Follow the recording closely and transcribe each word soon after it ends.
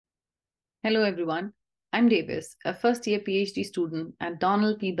Hello, everyone. I'm Davis, a first-year PhD student at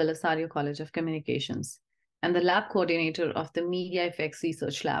Donald P. Belisario College of Communications and the lab coordinator of the Media Effects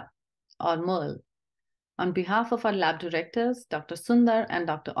Research Lab, or MERL. On behalf of our lab directors, Dr. Sundar and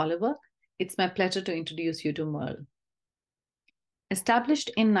Dr. Oliver, it's my pleasure to introduce you to MERL. Established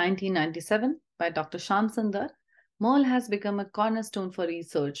in 1997 by Dr. Shyam Sundar, MERL has become a cornerstone for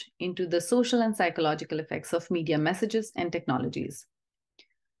research into the social and psychological effects of media messages and technologies,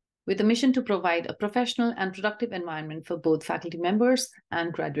 with a mission to provide a professional and productive environment for both faculty members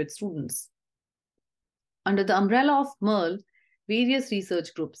and graduate students. Under the umbrella of MERL, various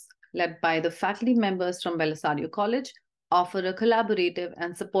research groups, led by the faculty members from Belisario College, offer a collaborative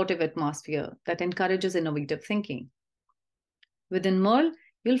and supportive atmosphere that encourages innovative thinking. Within MERL,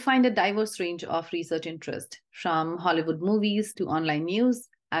 you'll find a diverse range of research interest, from Hollywood movies to online news,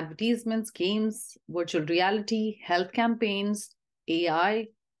 advertisements, games, virtual reality, health campaigns, AI,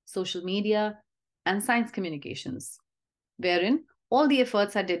 social media, and science communications, wherein all the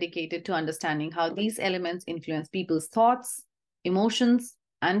efforts are dedicated to understanding how these elements influence people's thoughts, emotions,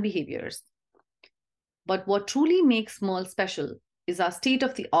 and behaviors. But what truly makes MERL special is our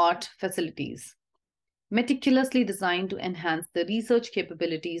state-of-the-art facilities, meticulously designed to enhance the research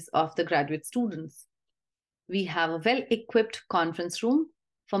capabilities of the graduate students. We have a well-equipped conference room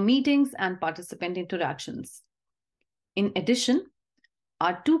for meetings and participant interactions. In addition,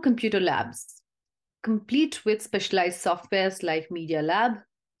 our 2 computer labs, complete with specialized softwares like Media Lab,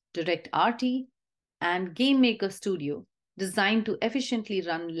 Direct RT, and Game Maker Studio, designed to efficiently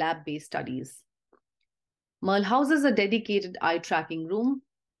run lab-based studies. MERL houses a dedicated eye tracking room,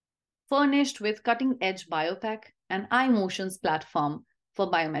 furnished with cutting-edge BioPack and iMotions platform for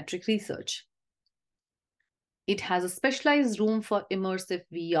biometric research. It has a specialized room for immersive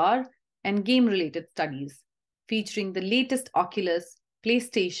VR and game-related studies, featuring the latest Oculus,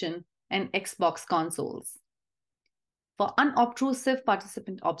 PlayStation, and Xbox consoles. For unobtrusive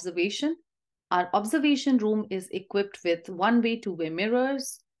participant observation, our observation room is equipped with one-way, two-way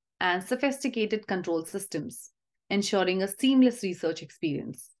mirrors and sophisticated control systems, ensuring a seamless research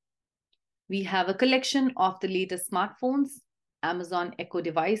experience. We have a collection of the latest smartphones, Amazon Echo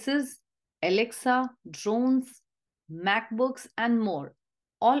devices, Alexa, drones, MacBooks, and more,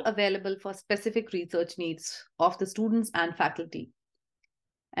 all available for specific research needs of the students and faculty.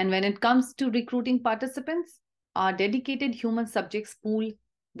 And when it comes to recruiting participants, our dedicated human subjects pool,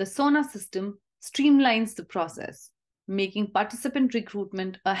 the SONA system, streamlines the process, making participant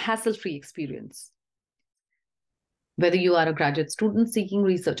recruitment a hassle-free experience. Whether you are a graduate student seeking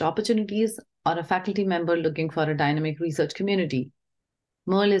research opportunities or a faculty member looking for a dynamic research community,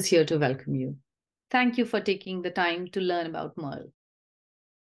 MERL is here to welcome you. Thank you for taking the time to learn about MERL.